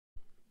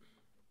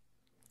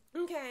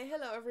Okay,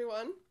 hello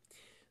everyone.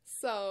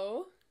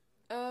 So,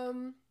 as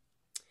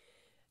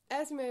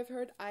you may have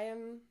heard, I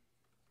am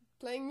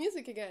playing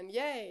music again.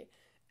 Yay!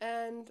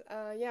 And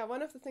yeah,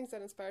 one of the things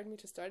that inspired me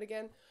to start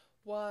again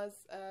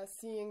was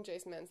seeing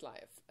Jason Mann's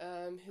live.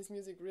 His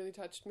music really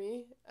touched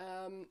me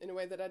in a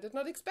way that I did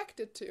not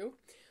expect it to.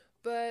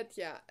 But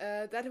yeah,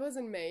 that was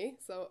in May,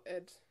 so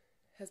it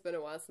has been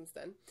a while since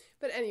then.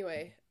 But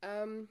anyway,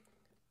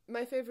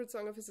 my favorite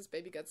song of his is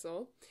Baby Got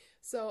Soul.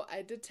 So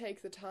I did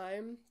take the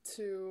time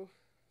to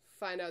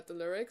find out the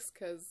lyrics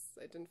because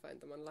I didn't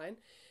find them online.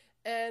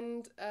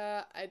 And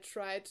I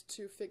tried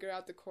to figure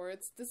out the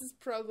chords. This is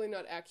probably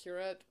not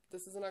accurate.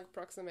 This is an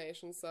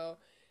approximation, so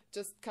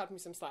just cut me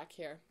some slack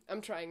here.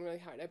 I'm trying really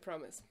hard, I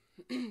promise.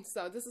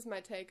 So this is my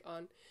take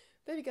on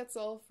Baby Got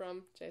Soul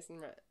from Jason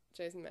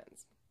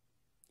Mann's.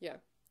 Yeah,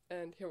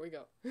 and here we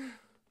go.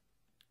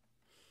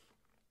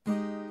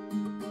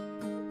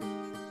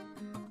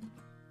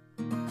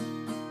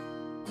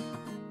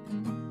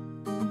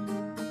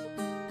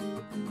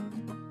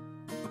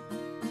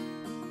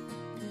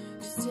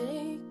 Just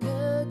take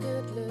a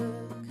good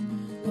look,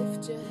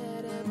 lift your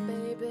head up,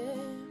 baby,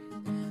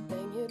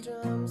 bang your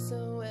drum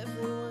so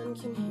everyone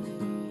can hear.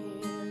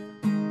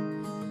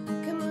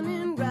 Come on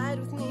and ride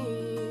with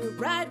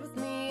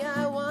me,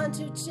 I want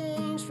to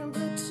change from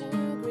blue to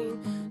green.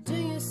 Do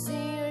you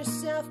see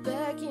yourself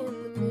back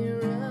in the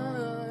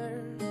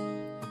mirror?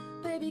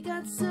 Baby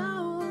got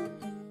soul,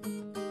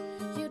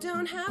 you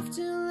don't have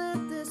to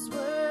let this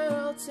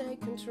world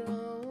take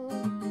control.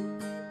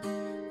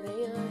 Lay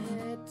your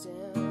head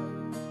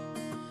down,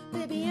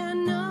 baby, I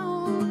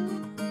know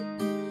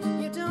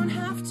you don't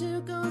have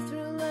to go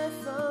through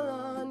life all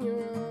on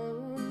your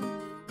own.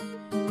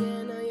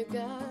 Yeah, now you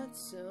got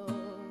soul.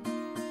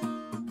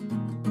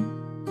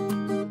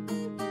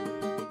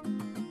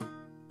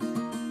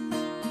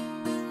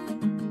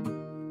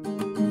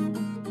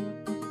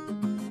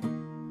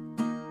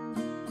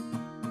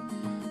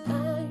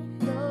 I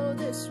know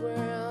this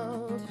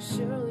world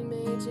surely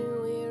made you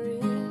weary.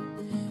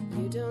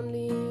 You don't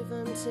leave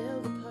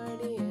until the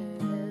party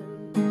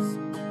ends.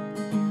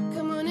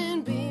 Come on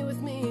and be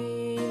with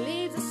me,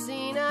 leave the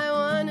scene. I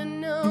wanna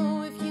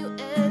know if you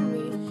and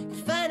me can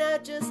find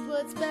out just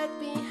what's back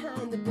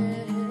behind the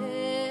bed.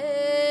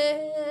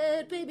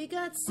 Baby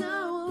got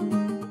soul,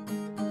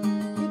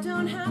 you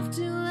don't have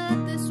to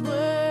let this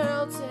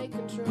world take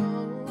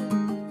control.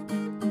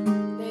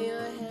 Lay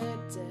your head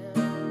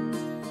down,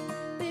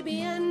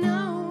 baby, I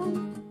know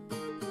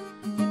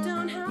you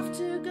don't have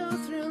to go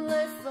through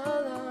life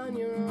all on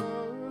your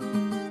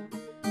own.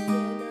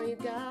 Yeah, now you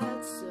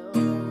got soul,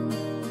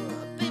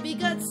 baby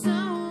got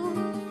soul.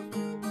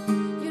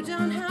 You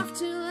don't have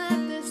to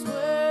let this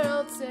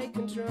world take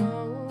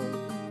control.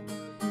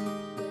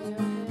 Lay your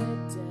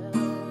head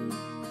down,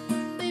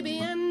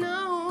 baby, I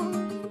know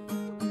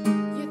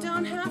you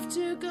don't have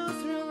to go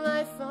through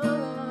life all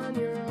on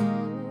your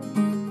own.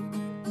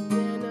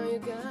 Yeah, now you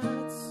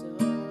got soul.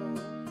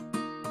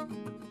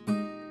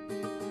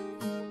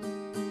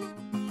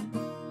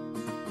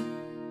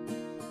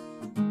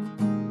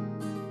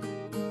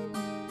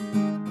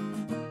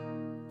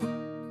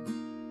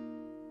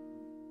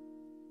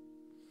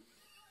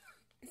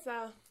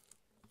 So,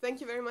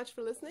 thank you very much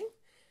for listening.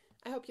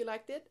 I hope you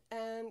liked it,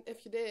 and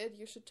if you did,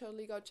 you should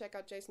totally go check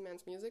out Jason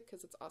Mann's music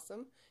because it's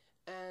awesome.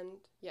 And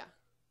yeah,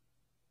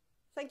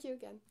 thank you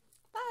again.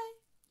 Bye!